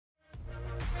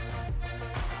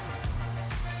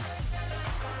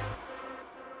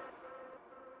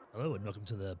Hello, and welcome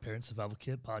to the Parent Survival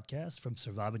Kit podcast from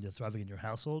surviving to thriving in your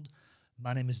household.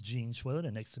 My name is Gene Schwalen,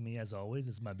 and next to me, as always,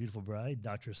 is my beautiful bride,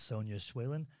 Dr. Sonia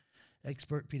Schwalen,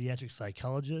 expert pediatric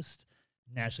psychologist,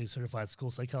 nationally certified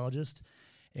school psychologist.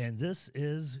 And this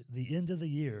is the end of the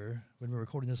year when we're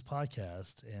recording this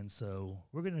podcast. And so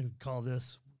we're going to call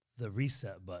this the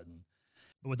reset button.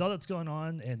 But with all that's going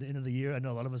on and the end of the year, I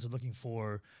know a lot of us are looking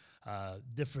for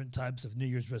different types of New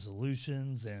Year's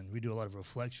resolutions, and we do a lot of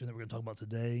reflection that we're going to talk about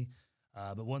today.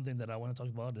 But one thing that I want to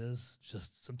talk about is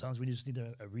just sometimes we just need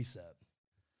a reset.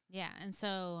 Yeah, and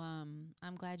so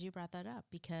I'm glad you brought that up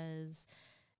because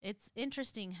it's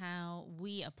interesting how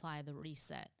we apply the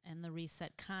reset and the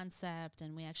reset concept,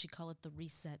 and we actually call it the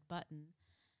reset button.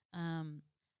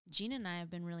 Gina and I have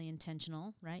been really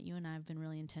intentional, right? You and I have been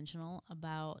really intentional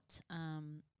about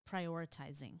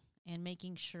prioritizing and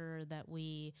making sure that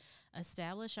we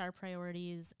establish our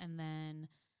priorities and then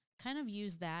kind of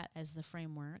use that as the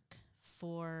framework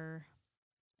for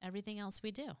everything else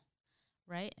we do,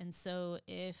 right? And so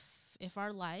if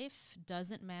our life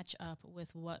doesn't match up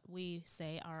with what we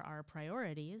say are our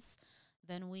priorities,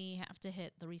 then we have to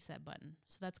hit the reset button.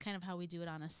 So that's kind of how we do it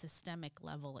on a systemic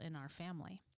level in our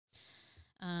family.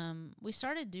 We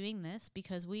started doing this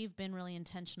because we've been really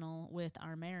intentional with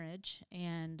our marriage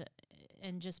and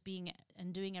just being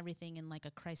and doing everything in like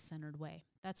a Christ-centered way.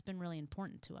 That's been really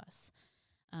important to us.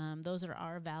 Those are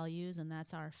our values, and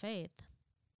that's our faith.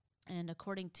 And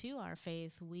according to our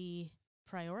faith, we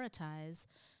prioritize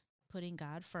putting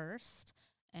God first,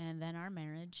 and then our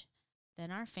marriage,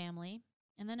 then our family,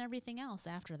 and then everything else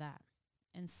after that.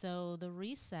 And so the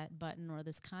reset button, or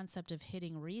this concept of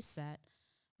hitting reset,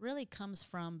 really comes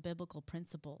from biblical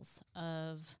principles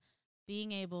of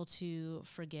being able to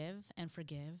forgive and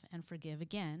forgive and forgive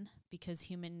again, because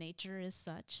human nature is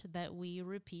such that we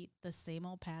repeat the same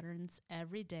old patterns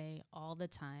every day, all the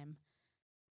time,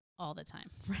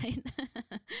 right?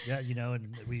 Yeah,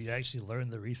 and we actually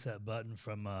learned the reset button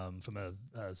from a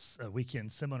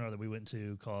weekend seminar that we went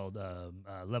to called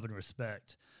Love and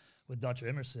Respect with Dr.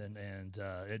 Emerson, and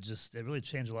it really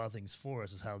changed a lot of things for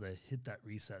us of how they hit that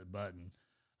reset button.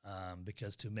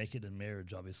 Because to make it in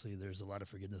marriage, obviously, there's a lot of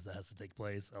forgiveness that has to take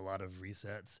place, a lot of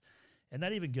resets. And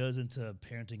that even goes into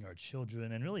parenting our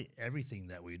children and really everything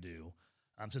that we do.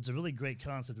 So it's a really great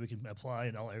concept we can apply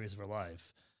in all areas of our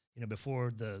life.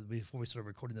 Before we started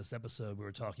recording this episode, we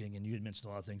were talking, and you had mentioned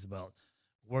a lot of things about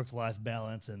work-life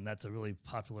balance, and that's a really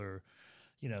popular,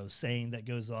 saying that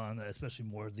goes on, especially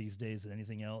more these days than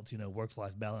anything else.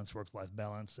 Work-life balance,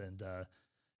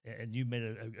 and you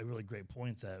made a really great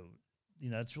point that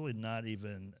it's really not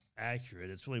even accurate.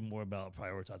 It's really more about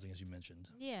prioritizing, as you mentioned.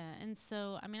 Yeah, and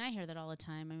so I hear that all the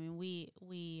time.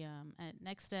 We at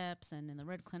Next Steps and in the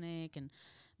Red Clinic, and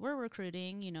we're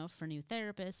recruiting, for new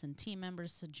therapists and team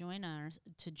members to join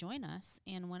us.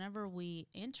 And whenever we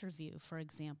interview, for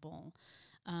example,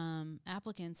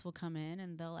 applicants will come in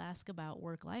and they'll ask about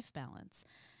work-life balance,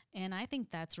 and I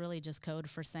think that's really just code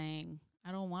for saying,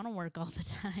 I don't want to work all the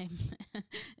time.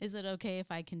 Is it okay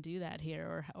if I can do that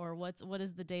here, or what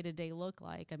does the day-to-day look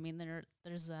like?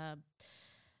 There's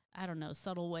I don't know,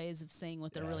 subtle ways of saying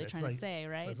what they're really trying to say,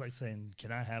 right? So it's like saying,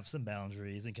 can I have some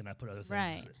boundaries, and can I put other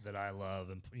things that I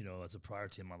love and as a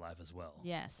priority in my life as well?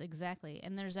 Yes, exactly.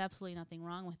 And there's absolutely nothing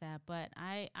wrong with that, but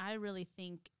I really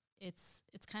think it's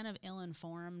kind of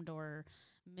ill-informed or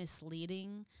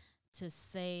misleading to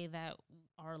say that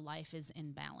our life is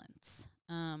in balance.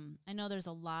 I know there's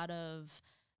a lot of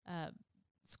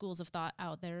schools of thought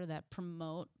out there that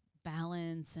promote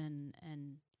balance and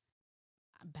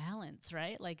balance,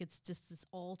 right? Like it's just this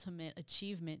ultimate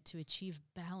achievement to achieve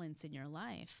balance in your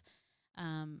life.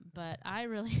 But I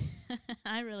really,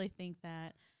 I really think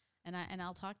that, and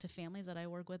I'll talk to families that I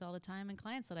work with all the time and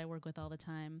clients that I work with all the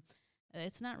time.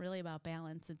 It's not really about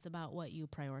balance. It's about what you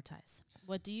prioritize.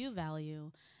 What do you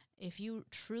value? If you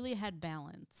truly had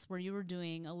balance, where you were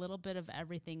doing a little bit of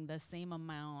everything the same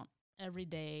amount every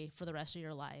day for the rest of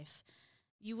your life,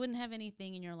 you wouldn't have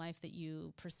anything in your life that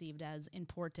you perceived as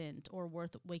important or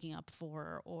worth waking up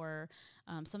for, or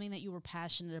something that you were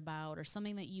passionate about, or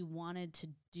something that you wanted to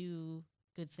do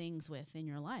good things with in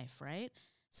your life, right?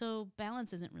 So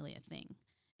balance isn't really a thing.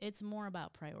 It's more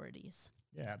about priorities.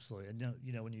 Yeah, absolutely.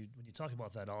 And when you talk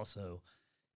about that also,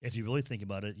 if you really think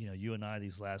about it, you and I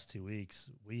these last 2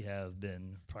 weeks, we have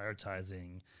been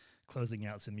prioritizing closing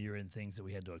out some year-end things that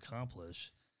we had to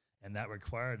accomplish, and that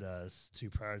required us to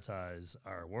prioritize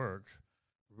our work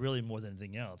really more than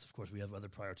anything else. Of course, we have other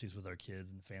priorities with our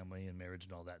kids and family and marriage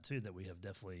and all that too that we have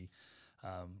definitely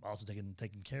also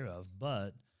taken care of.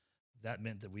 But that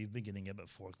meant that we've been getting up at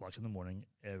 4 o'clock in the morning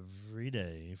every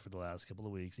day for the last couple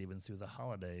of weeks, even through the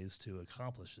holidays, to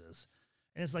accomplish this.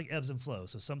 And it's like ebbs and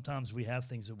flows. So sometimes we have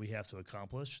things that we have to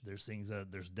accomplish. There's things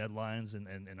that there's deadlines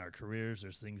in our careers.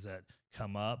 There's things that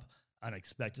come up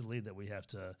unexpectedly that we have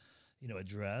to,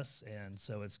 address. And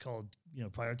so it's called,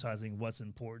 prioritizing what's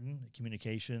important,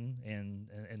 communication,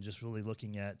 and just really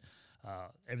looking at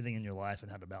everything in your life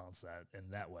and how to balance that in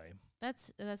that way.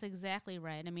 That's exactly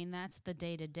right. I mean, that's the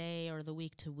day to day or the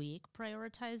week to week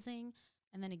prioritizing.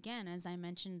 And then again, as I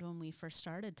mentioned when we first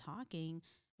started talking,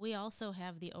 we also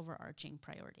have the overarching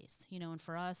priorities. And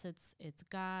for us it's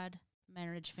God,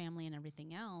 marriage, family, and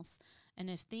everything else. And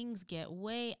if things get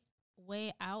way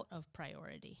out of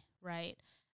priority, right?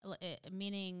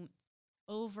 Meaning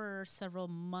over several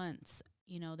months,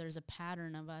 there's a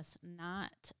pattern of us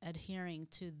not adhering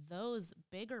to those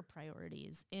bigger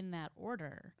priorities in that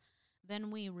order,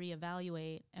 then we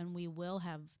reevaluate and we will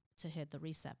have to hit the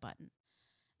reset button.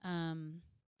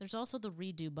 There's also the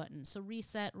redo button. So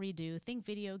reset, redo. Think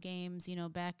video games,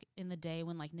 back in the day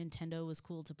when like Nintendo was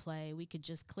cool to play, we could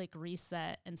just click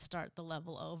reset and start the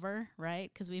level over, right?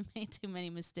 Because we made too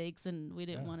many mistakes and we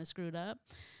didn't want to screw it up.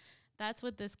 That's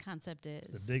what this concept is.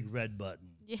 It's the big red button.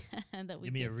 Yeah, that we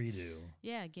give me a redo.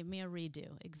 Yeah, give me a redo.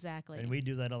 Exactly. And we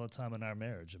do that all the time in our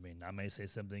marriage. I mean, I may say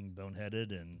something boneheaded,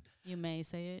 and you may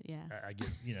say it. Yeah,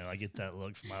 I get that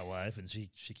look from my wife, and she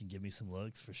can give me some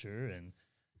looks for sure, and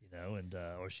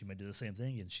or she may do the same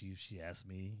thing, and she asks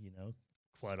me,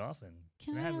 quite often,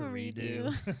 can I have a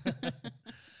redo?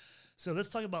 So let's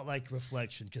talk about like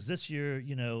reflection, because this year,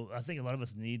 I think a lot of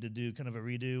us need to do kind of a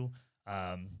redo.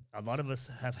 A lot of us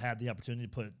have had the opportunity to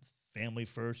put family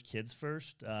first, kids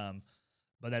first,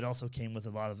 but that also came with a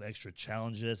lot of extra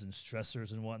challenges and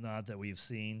stressors and whatnot that we've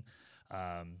seen.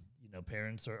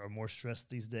 Parents are more stressed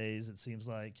these days, it seems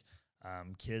like.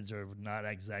 Kids are not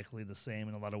exactly the same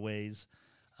in a lot of ways.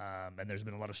 And there's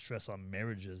been a lot of stress on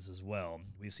marriages as well.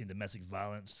 We've seen domestic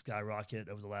violence skyrocket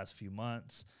over the last few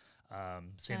months.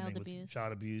 Same thing with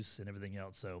child abuse and everything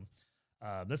else. So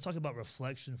let's talk about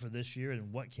reflection for this year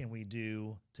and what can we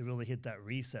do to really hit that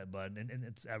reset button.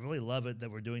 And I really love it that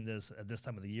we're doing this at this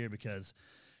time of the year, because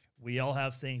we all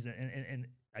have things and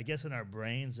I guess in our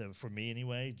brains, for me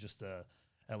anyway, just a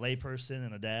layperson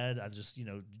and a dad, I just,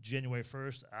 January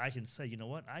 1st, I can say, you know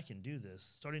what, I can do this.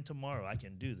 Starting tomorrow, I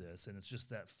can do this. And it's just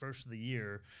that first of the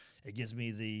year, it gives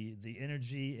me the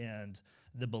energy and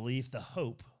the belief, the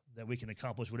hope that we can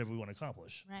accomplish whatever we want to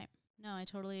accomplish. Right. No, I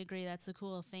totally agree. That's the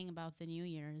cool thing about the new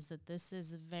year, is that this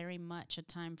is very much a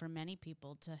time for many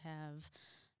people to have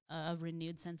a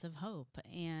renewed sense of hope,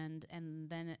 and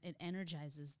then it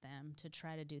energizes them to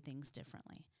try to do things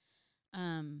differently.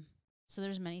 So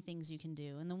there's many things you can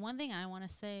do. And the one thing I want to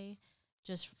say,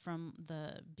 just from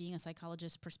the being a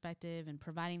psychologist perspective and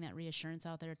providing that reassurance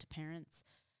out there to parents,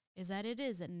 is that it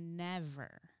is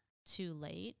never too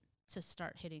late to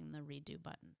start hitting the redo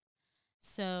button.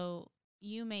 So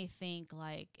you may think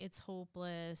like it's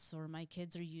hopeless, or my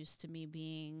kids are used to me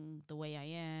being the way I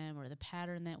am, or the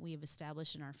pattern that we've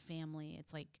established in our family.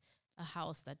 It's like a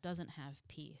house that doesn't have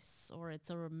peace, or it's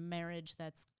a marriage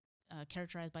that's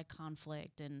characterized by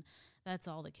conflict, and that's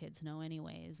all the kids know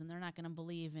anyways, and they're not going to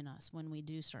believe in us when we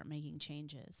do start making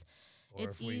changes. Or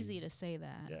it's easy to say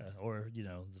that. Yeah, or,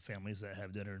 the families that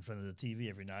have dinner in front of the TV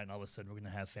every night, and all of a sudden we're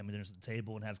going to have family dinners at the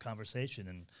table and have conversation,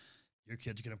 and your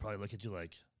kid's going to probably look at you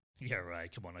like, yeah,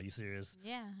 right, come on, are you serious?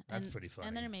 Yeah. That's pretty funny.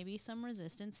 And there may be some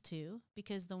resistance too,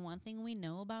 because the one thing we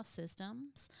know about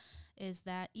systems is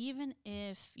that even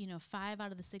if, 5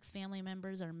 out of the 6 family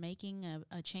members are making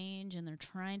a change and they're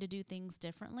trying to do things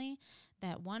differently,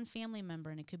 that one family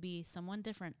member, and it could be someone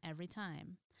different every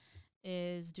time,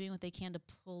 is doing what they can to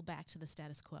pull back to the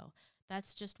status quo.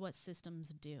 That's just what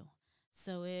systems do.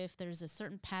 So if there's a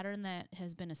certain pattern that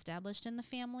has been established in the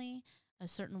family, a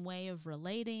certain way of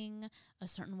relating, a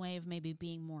certain way of maybe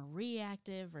being more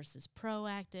reactive versus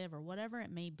proactive, or whatever it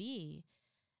may be,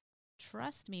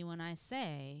 trust me when I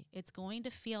say it's going to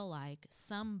feel like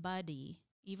somebody,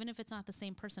 even if it's not the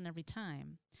same person every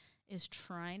time, is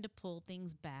trying to pull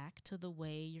things back to the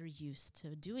way you're used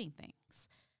to doing things.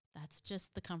 That's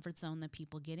just the comfort zone that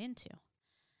people get into.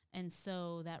 And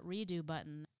so that redo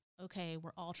button, okay,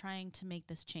 we're all trying to make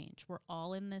this change. We're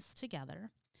all in this together.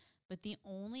 But the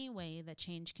only way that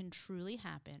change can truly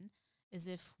happen is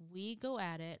if we go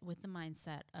at it with the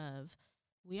mindset of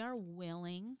we are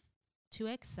willing to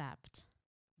accept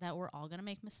that we're all going to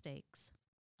make mistakes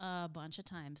a bunch of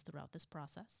times throughout this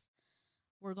process.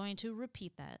 We're going to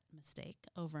repeat that mistake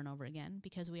over and over again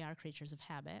because we are creatures of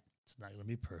habit. It's not going to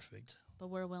be perfect. But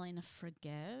we're willing to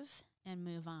forgive and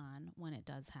move on when it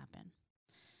does happen.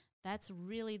 That's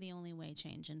really the only way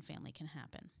change in family can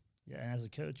happen. Yeah, and as a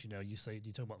coach,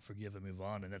 you talk about forgive and move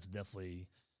on, and that's definitely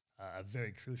a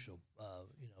very crucial,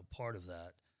 part of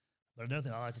that. But another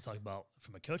thing I like to talk about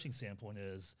from a coaching standpoint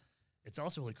is it's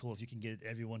also really cool if you can get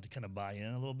everyone to kind of buy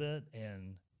in a little bit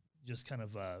and just kind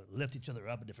of lift each other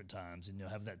up at different times, and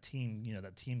have that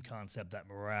team concept, that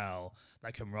morale,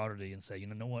 that camaraderie, and say,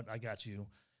 know what, I got you.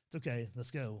 It's okay.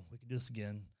 Let's go. We can do this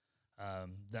again.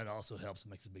 That also helps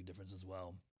and makes a big difference as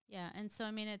well. Yeah, and so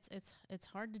I mean, it's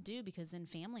hard to do because in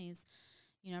families,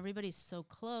 everybody's so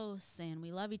close and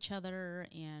we love each other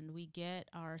and we get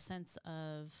our sense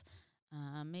of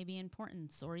maybe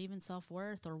importance or even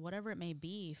self-worth or whatever it may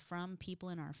be from people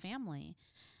in our family.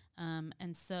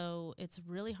 And so it's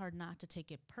really hard not to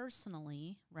take it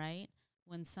personally, right?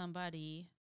 When somebody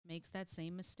makes that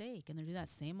same mistake and they do that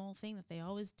same old thing that they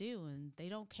always do and they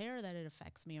don't care that it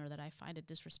affects me or that I find it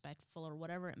disrespectful or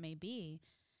whatever it may be.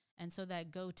 And so that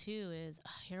go-to is,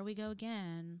 here we go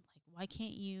again. Like, why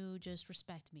can't you just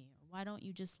respect me? Or why don't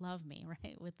you just love me,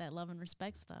 right? With that love and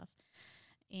respect stuff.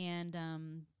 And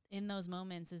in those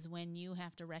moments is when you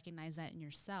have to recognize that in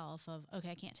yourself of,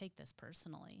 okay, I can't take this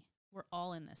personally. We're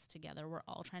all in this together. We're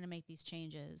all trying to make these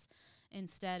changes.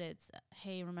 Instead, it's,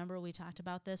 hey, remember we talked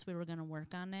about this? We were going to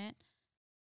work on it.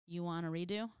 You want a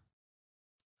redo?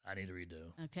 I need a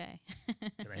redo. Okay.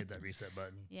 Can I hit that reset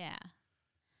button? Yeah.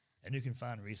 And you can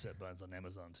find reset buttons on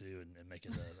Amazon too, and make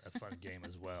it a fun game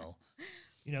as well.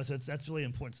 So that's really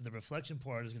important. So the reflection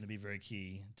part is going to be very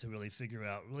key to really figure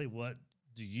out really what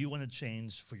do you want to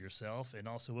change for yourself, and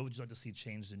also what would you like to see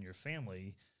changed in your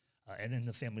family, and then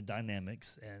the family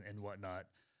dynamics and whatnot.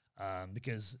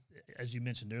 Because as you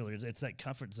mentioned earlier, it's that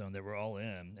comfort zone that we're all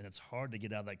in, and it's hard to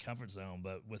get out of that comfort zone.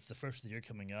 But with the first of the year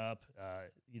coming up,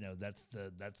 that's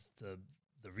the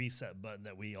reset button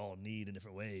that we all need in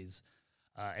different ways.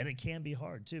 And it can be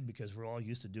hard too, because we're all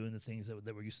used to doing the things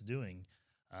that we're used to doing.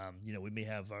 We may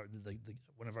have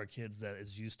one of our kids that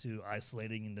is used to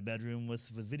isolating in the bedroom with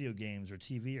video games or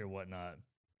TV or whatnot,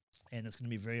 and it's going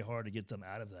to be very hard to get them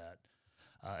out of that.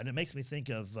 And it makes me think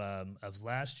of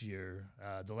last year,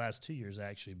 the last 2 years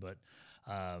actually, but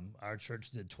our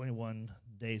church did 21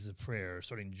 days of prayer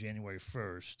starting January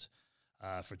 1st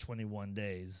for 21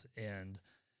 days, and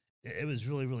it was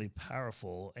really, really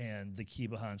powerful. And the key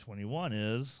behind 21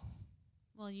 is?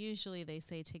 Well, usually they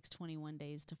say it takes 21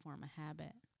 days to form a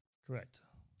habit. Correct.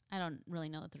 I don't really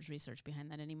know that there's research behind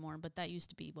that anymore, but that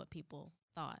used to be what people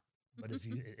thought. But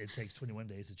it takes 21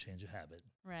 days to change a habit.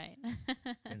 Right.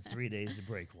 And 3 days to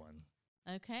break one.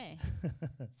 Okay.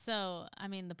 So, I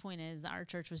mean, the point is our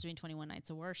church was doing 21 nights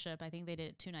of worship. I think they did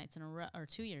it 2 nights in a row, or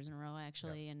 2 years in a row,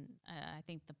 actually. Yep. And I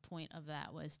think the point of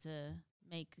that was to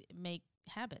make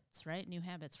habits, right? New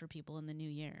habits for people in the new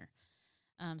year.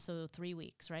 So 3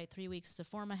 weeks, right? 3 weeks to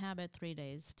form a habit, 3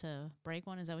 days to break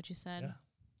one. Is that what you said?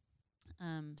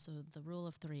 Yeah. So the rule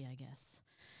of 3, I guess.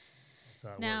 That's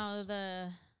how it Now,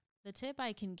 works. the tip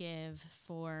I can give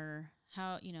for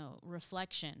how,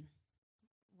 reflection,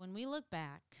 when we look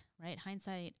back, right,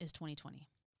 hindsight is 20/20.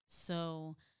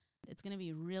 So it's going to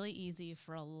be really easy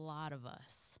for a lot of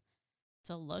us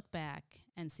to look back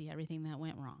and see everything that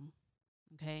went wrong,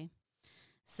 okay?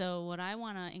 So what I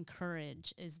want to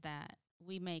encourage is that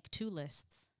we make 2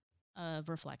 lists of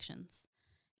reflections,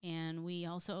 and we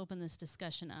also open this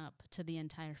discussion up to the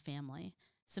entire family.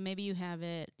 So maybe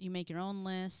you make your own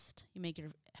list, you make your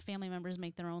family members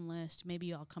make their own list, maybe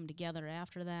you all come together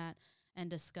after that and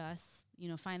discuss,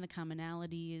 find the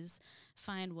commonalities,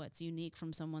 find what's unique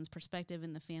from someone's perspective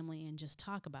in the family, and just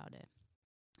talk about it.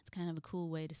 It's kind of a cool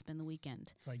way to spend the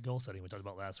weekend. It's like goal setting we talked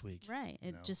about last week. Right.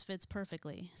 It just fits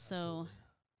perfectly. Absolutely.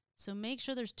 So make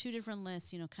sure there's 2 different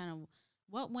lists, kind of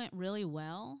what went really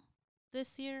well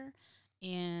this year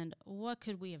and what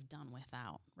could we have done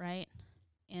without, right?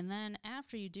 And then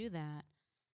after you do that,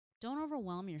 don't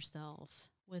overwhelm yourself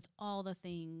with all the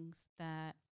things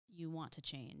that you want to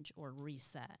change or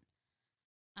reset.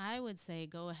 I would say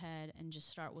go ahead and just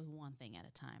start with one thing at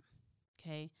a time,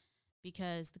 okay?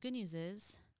 Because the good news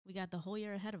is we got the whole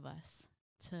year ahead of us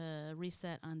to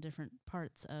reset on different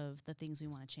parts of the things we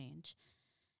want to change.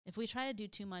 If we try to do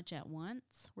too much at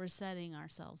once, we're setting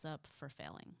ourselves up for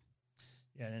failing.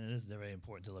 Yeah, and it is very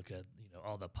important to look at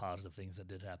all the positive things that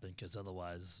did happen, because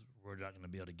otherwise we're not going to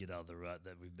be able to get out of the rut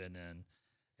that we've been in.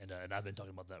 And I've been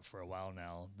talking about that for a while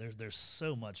now. There's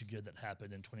so much good that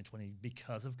happened in 2020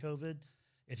 because of COVID.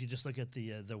 If you just look at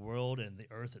the world and the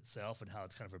earth itself and how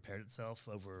it's kind of repaired itself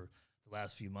over the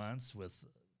last few months with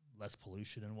less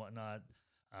pollution and whatnot,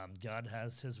 God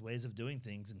has his ways of doing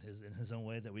things in his own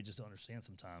way that we just don't understand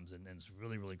sometimes, and it's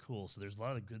really, really cool. So there's a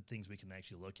lot of good things we can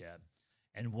actually look at.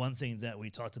 And one thing that we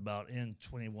talked about in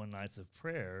 21 Nights of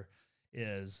Prayer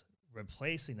is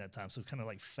replacing that time. So kind of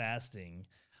like fasting.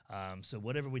 So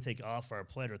whatever we take off our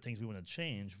plate or things we want to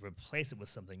change, replace it with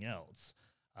something else.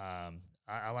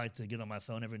 I like to get on my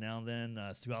phone every now and then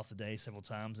throughout the day several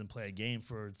times and play a game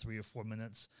for 3 or 4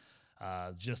 minutes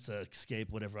just to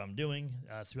escape whatever I'm doing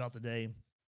throughout the day.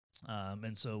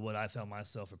 And so what I found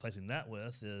myself replacing that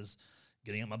with is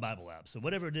getting out my Bible app. So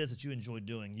whatever it is that you enjoy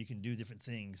doing, you can do different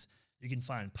things. You can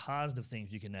find positive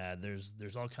things you can add.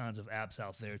 There's all kinds of apps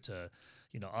out there to,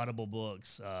 Audible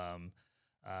books,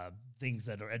 things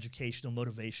that are educational,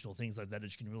 motivational, things like that you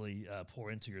can really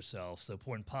pour into yourself. So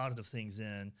pouring positive things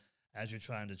in as you're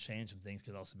trying to change some things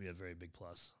could also be a very big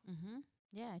plus. Mm-hmm.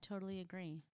 Yeah, I totally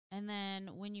agree. And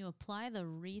then when you apply the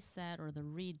reset or the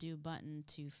redo button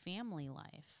to family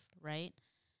life, right,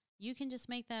 you can just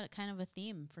make that kind of a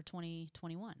theme for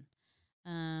 2021.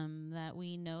 That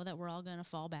we know that we're all going to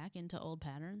fall back into old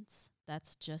patterns.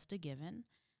 That's just a given.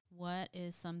 What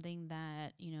is something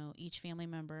that, each family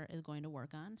member is going to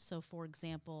work on? So, for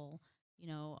example,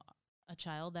 a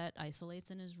child that isolates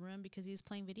in his room because he's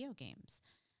playing video games.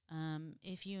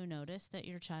 If you notice that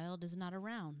your child is not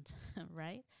around,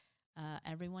 right?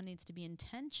 Everyone needs to be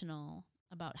intentional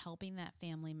about helping that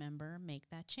family member make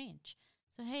that change.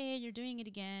 So, hey, you're doing it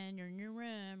again. You're in your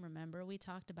room. Remember, we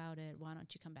talked about it. Why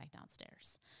don't you come back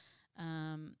downstairs?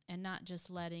 And not just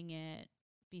letting it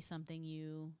be something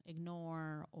you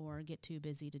ignore or get too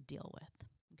busy to deal with,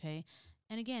 okay?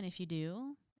 And again, if you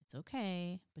do, it's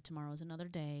okay, but tomorrow's another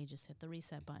day. Just hit the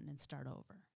reset button and start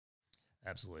over.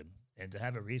 Absolutely. And to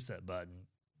have a reset button,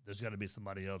 there's got to be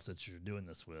somebody else that you're doing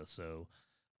this with. So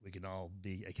we can all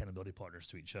be accountability partners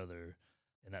to each other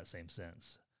in that same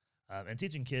sense. And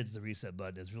teaching kids the reset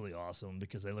button is really awesome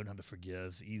because they learn how to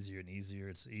forgive easier and easier.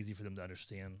 It's easy for them to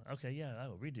understand, okay, yeah, I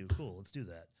will redo. Cool, let's do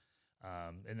that.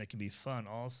 And it can be fun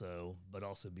also, but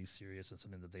also be serious and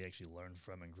something that they actually learn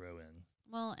from and grow in.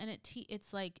 Well, and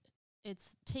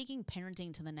it's taking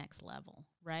parenting to the next level,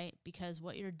 right? Because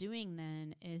what you're doing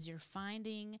then is you're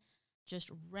finding just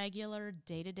regular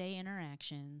day-to-day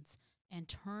interactions and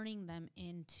turning them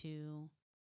into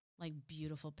like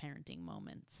beautiful parenting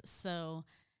moments. So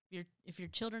if your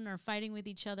children are fighting with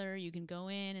each other, you can go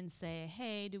in and say,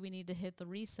 hey, do we need to hit the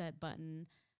reset button?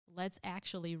 Let's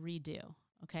actually redo.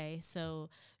 Okay, so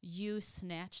you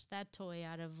snatched that toy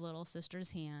out of little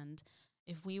sister's hand.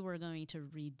 If we were going to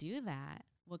redo that,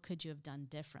 what could you have done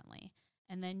differently?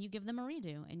 And then you give them a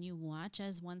redo, and you watch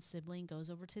as one sibling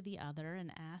goes over to the other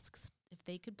and asks if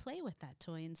they could play with that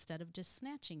toy instead of just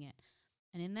snatching it.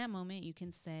 And in that moment, you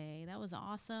can say, that was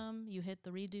awesome. You hit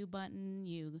the redo button.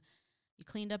 You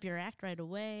cleaned up your act right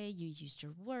away. You used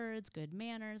your words, good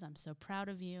manners. I'm so proud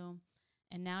of you.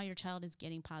 And now your child is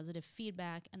getting positive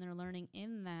feedback, and they're learning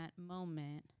in that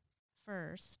moment,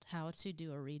 first, how to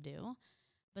do a redo,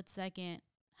 but second,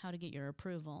 how to get your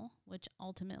approval, which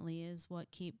ultimately is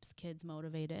what keeps kids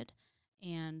motivated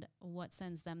and what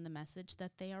sends them the message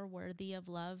that they are worthy of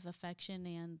love, affection,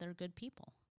 and they're good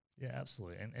people. Yeah,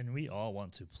 absolutely. And we all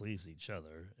want to please each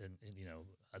other. And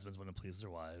husbands want to please their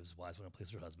wives want to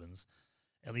please their husbands.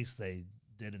 At least they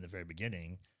did in the very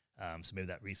beginning. So maybe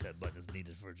that reset button is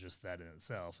needed for just that in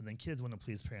itself. And then kids want to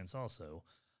please parents also.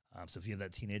 So if you have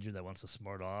that teenager that wants to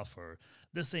smart off or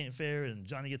this ain't fair and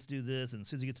Johnny gets to do this and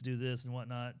Susie gets to do this and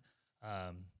whatnot,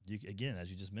 again,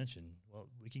 as you just mentioned, well,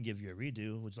 we can give you a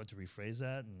redo. Would you like to rephrase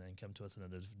that and then come to us in a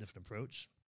different approach?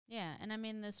 Yeah, and I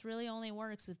mean, this really only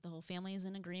works if the whole family is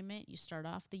in agreement. You start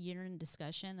off the year in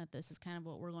discussion that this is kind of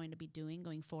what we're going to be doing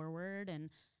going forward, and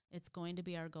it's going to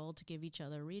be our goal to give each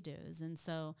other redos. And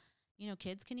so,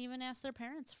 kids can even ask their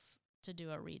parents to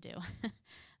do a redo.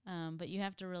 But you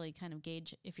have to really kind of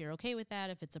gauge if you're okay with that,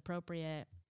 if it's appropriate.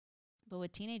 But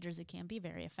with teenagers, it can be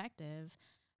very effective,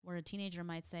 where a teenager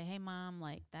might say, hey, Mom,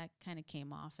 like that kind of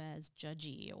came off as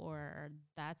judgy, or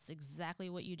that's exactly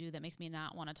what you do that makes me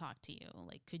not want to talk to you.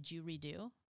 Like, could you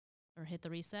redo or hit the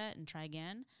reset and try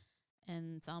again?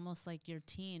 And it's almost like your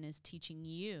teen is teaching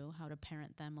you how to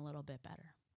parent them a little bit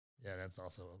better. Yeah, that's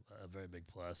also a very big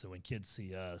plus. So when kids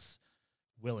see us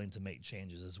willing to make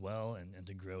changes as well and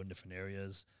to grow in different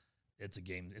areas, it's a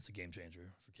game changer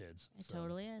for kids. It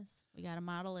totally is. We got to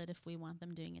model it if we want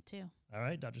them doing it too. All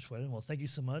right, Dr. Schweden. Well, thank you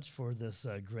so much for this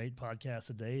great podcast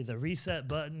today. The reset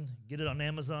button, get it on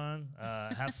Amazon.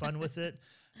 Have fun with it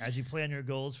as you plan your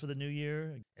goals for the new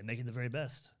year and make it the very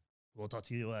best. We'll talk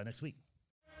to you next week.